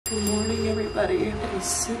Good morning, everybody. It is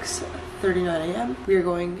 6:39 a.m. We are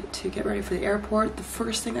going to get ready for the airport. The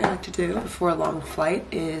first thing I like to do before a long flight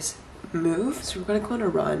is move. So we're gonna go on a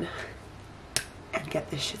run and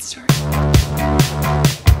get this shit started.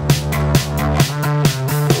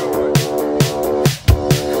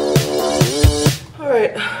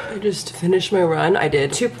 Alright, I just finished my run. I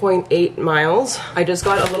did 2.8 miles. I just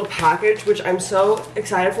got a little package, which I'm so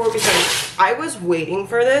excited for because I was waiting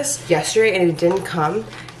for this yesterday and it didn't come.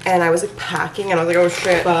 And I was like packing and I was like, oh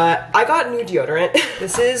shit. But I got new deodorant.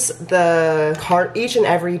 This is the each and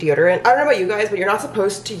every deodorant. I don't know about you guys, but you're not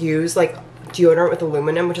supposed to use like deodorant with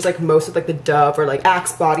aluminum, which is like most of like the Dove or like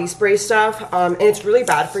Axe body spray stuff. And it's really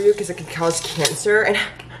bad for you because it can cause cancer. And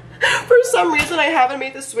for some reason, I haven't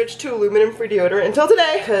made the switch to aluminum-free deodorant until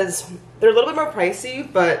today because they're a little bit more pricey,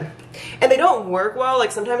 and they don't work well.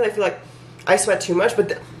 Like sometimes I feel like I sweat too much,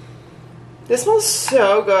 but this smells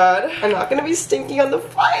so good. I'm not gonna be stinky on the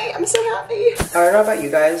flight. I'm so happy. I don't know about you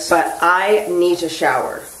guys, but I need to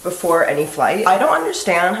shower before any flight. I don't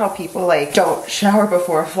understand how people like don't shower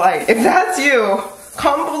before a flight. If that's you,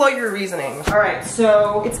 comment below your reasoning. All right,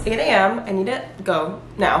 so it's 8 a.m. I need to go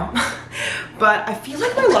now. But I feel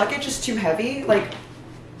like my luggage is too heavy. Like,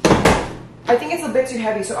 I think it's a bit too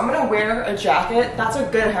heavy, so I'm gonna wear a jacket. That's a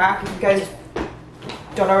good hack if you guys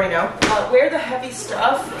don't already know. Wear the heavy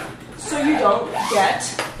stuff so you don't get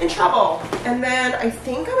in trouble. And then I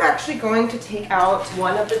think I'm actually going to take out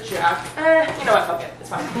one of the jackets. You know what, fuck it, it's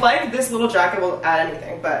fine. Like, this little jacket will add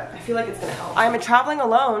anything, but I feel like it's gonna help. I'm traveling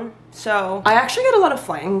alone, so I actually get a lot of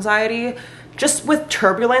flight anxiety just with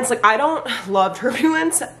turbulence. Like, I don't love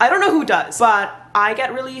turbulence. I don't know who does, but I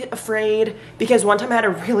get really afraid because one time I had a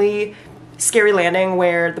really scary landing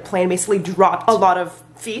where the plane basically dropped a lot of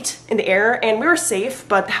feet in the air and we were safe,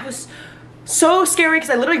 but that was so scary because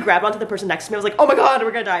I literally grabbed onto the person next to me. I was like, oh my god, we're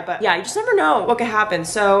gonna die. But yeah, you just never know what could happen.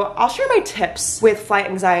 So I'll share my tips with flight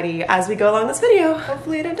anxiety as we go along this video.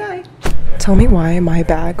 Hopefully I didn't die. Tell me why my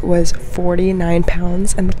bag was 49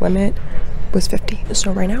 pounds and the limit was 50.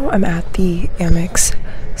 So right now I'm at the Amex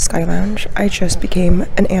Sky Lounge. I just became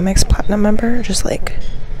an Amex Platinum member just like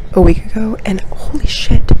a week ago, and holy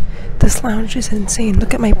shit, this lounge is insane.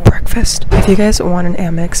 Look at my breakfast. If you guys want an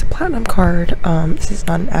Amex Platinum card, this is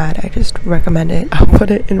not an ad, I just recommend it. I'll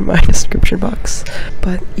put it in my description box.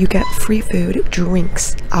 But you get free food,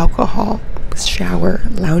 drinks, alcohol, shower,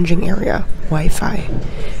 lounging area, Wi-Fi.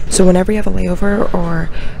 So whenever you have a layover or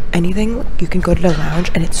anything, you can go to the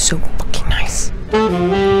lounge and it's so fucking nice.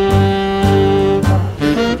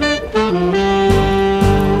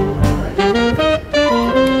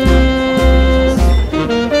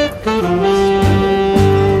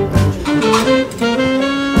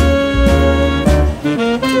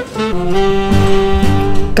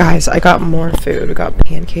 Guys, I got more food. We got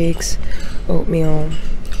pancakes, oatmeal,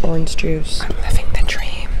 orange juice. I'm living the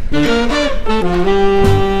dream.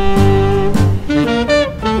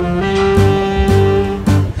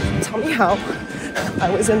 Tell me how I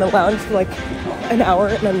was in the lounge for like an hour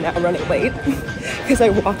and I'm now running late because I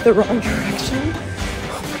walked the wrong direction.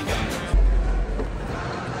 Oh my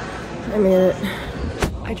god. I made it.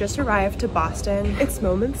 I just arrived to Boston. It's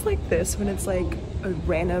moments like this when it's like a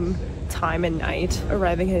random time and night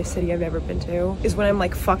arriving in a city I've never been to is when I'm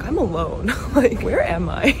like, fuck, I'm alone. Like, where am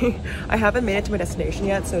I? I haven't made it to my destination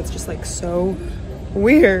yet, so it's just like so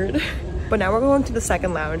weird. But now we're going to the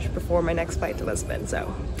second lounge before my next flight to Lisbon,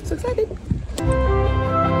 so excited. Oh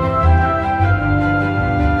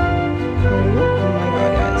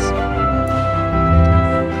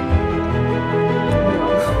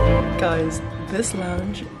my god, guys, this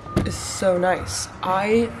lounge is so nice.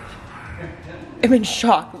 I'm in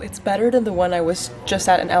shock. It's better than the one I was just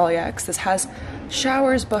at in LAX. This has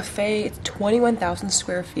showers, buffet. It's 21,000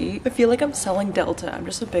 square feet. I feel like I'm selling Delta. I'm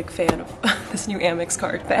just a big fan of this new Amex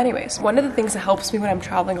card. But anyways, one of the things that helps me when I'm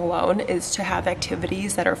traveling alone is to have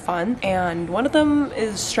activities that are fun. And one of them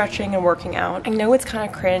is stretching and working out. I know it's kind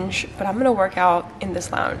of cringe, but I'm gonna work out in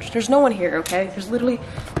this lounge. There's no one here, okay? There's literally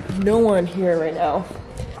no one here right now.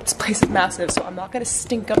 This place is massive, so I'm not gonna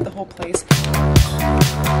stink up the whole place.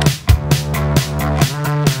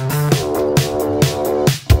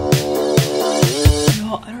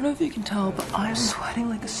 Y'all, I don't know if you can tell, but I'm sweating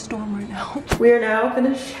like a storm right now. We are now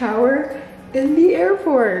gonna shower in the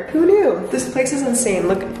airport. Who knew? This place is insane.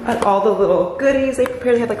 Look at all the little goodies they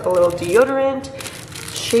prepared. They have like a little deodorant,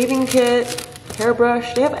 shaving kit,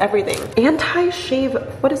 hairbrush. They have everything. Anti-shave,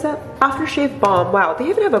 what is that? Aftershave balm. Wow, they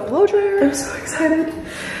even have a blow dryer. I'm so excited.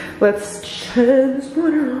 Let's turn this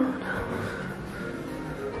water on.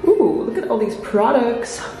 Ooh, look at all these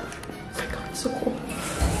products. Oh my god, so cool.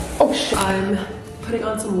 Oh shit. I'm putting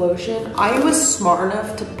on some lotion. I was smart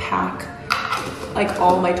enough to pack like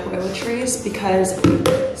all my toiletries because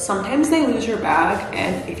sometimes they lose your bag,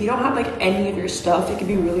 and if you don't have like any of your stuff, it can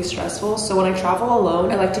be really stressful. So when I travel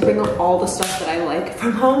alone, I like to bring up all the stuff that I like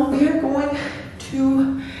from home. We are going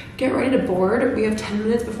to get ready to board. We have 10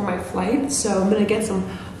 minutes before my flight, so I'm gonna get some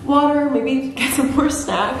water, maybe get some more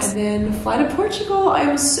snacks, and then fly to Portugal. I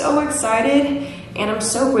am so excited, and I'm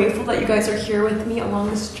so grateful that you guys are here with me along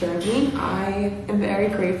this journey. I am very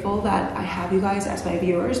grateful that I have you guys as my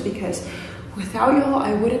viewers, because without y'all,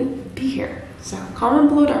 I wouldn't be here. So comment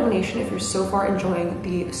below Darmanation if you're so far enjoying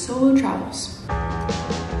the solo travels.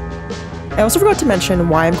 I also forgot to mention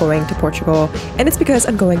why I'm going to Portugal, and it's because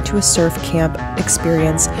I'm going to a surf camp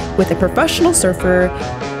experience with a professional surfer.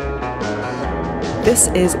 This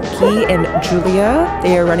is Guy and Julia.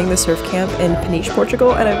 They are running the surf camp in Peniche,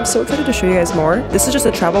 Portugal, and I'm so excited to show you guys more. This is just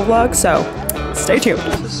a travel vlog, so stay tuned.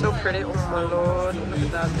 This is so pretty. Oh my lord, look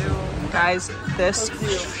at that view. Guys, this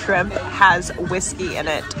shrimp has whiskey in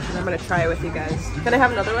it. And I'm gonna try it with you guys. Can I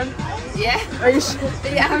have another one? Yeah. Are you sure?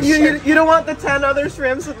 Yeah, I'm sure. You don't want the 10 other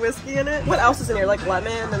shrimps with whiskey in it? What else is in here? Like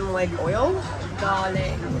lemon and like oil?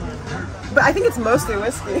 Garlic. But I think it's mostly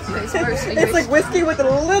whiskey. It's mostly It's like whiskey with a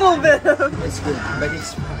little bit of... It's good, but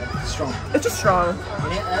it's strong. It's just strong.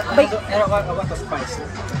 I want the spice.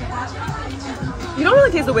 You don't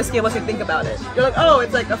really taste the whiskey unless you think about it. You're like, oh,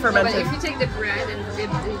 it's like a But fermented. if you take the bread and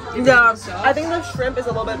dip it in Yeah, the sauce. I think the shrimp is a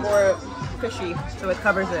little bit more fishy, so it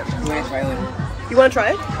covers it. You want to try it? You want to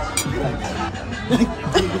try it?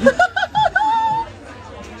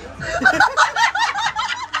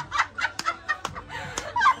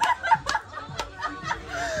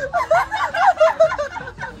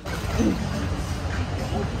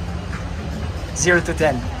 0 to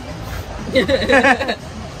 10.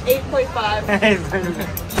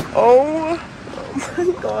 8.5. Oh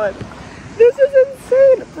my god. This is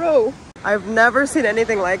insane, bro. I've never seen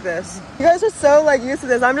anything like this. You guys are so like used to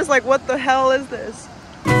this. I'm just like, what the hell is this?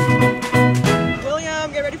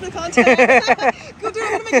 William, get ready for the content. Go do it,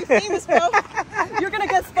 I'm gonna make you famous, bro. You're gonna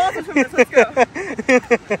get sponsored from this, let's go.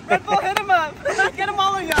 Red Bull, hit him up. Get him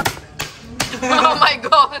all up. Oh my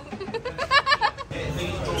god.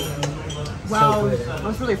 Wow,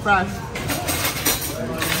 that's really fresh.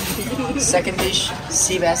 Second dish,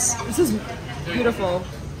 sea bass. This is beautiful.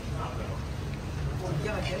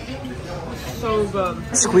 So good.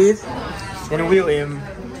 Squid. And William.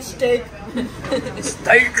 Steak.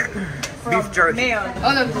 Steak. Beef jerky. Man,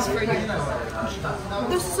 Oh no, this is for you.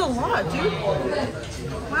 this is a lot, dude.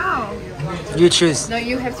 Wow. You choose. No,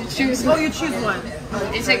 you have to choose. Oh, you choose one.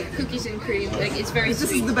 It's like cookies and cream. Like it's very This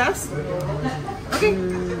sweet. is the best? Okay.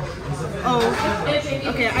 Oh.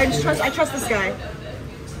 Okay, I trust this guy.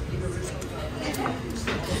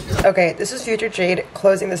 Okay, this is future Jade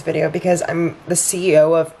closing this video because I'm the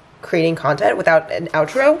CEO of creating content without an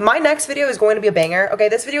outro. My next video is going to be a banger. Okay,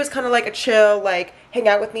 this video is kind of like a chill, like hang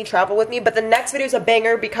out with me, travel with me, but the next video is a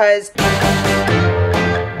banger because...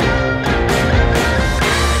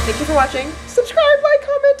 Thank you for watching. Subscribe, like,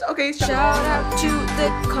 comment. Okay, shout out to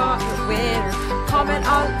the comment winner. Comment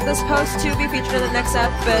on this post to be featured in the next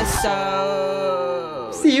episode.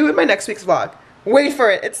 See you in my next week's vlog. Wait for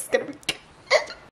it. It's gonna be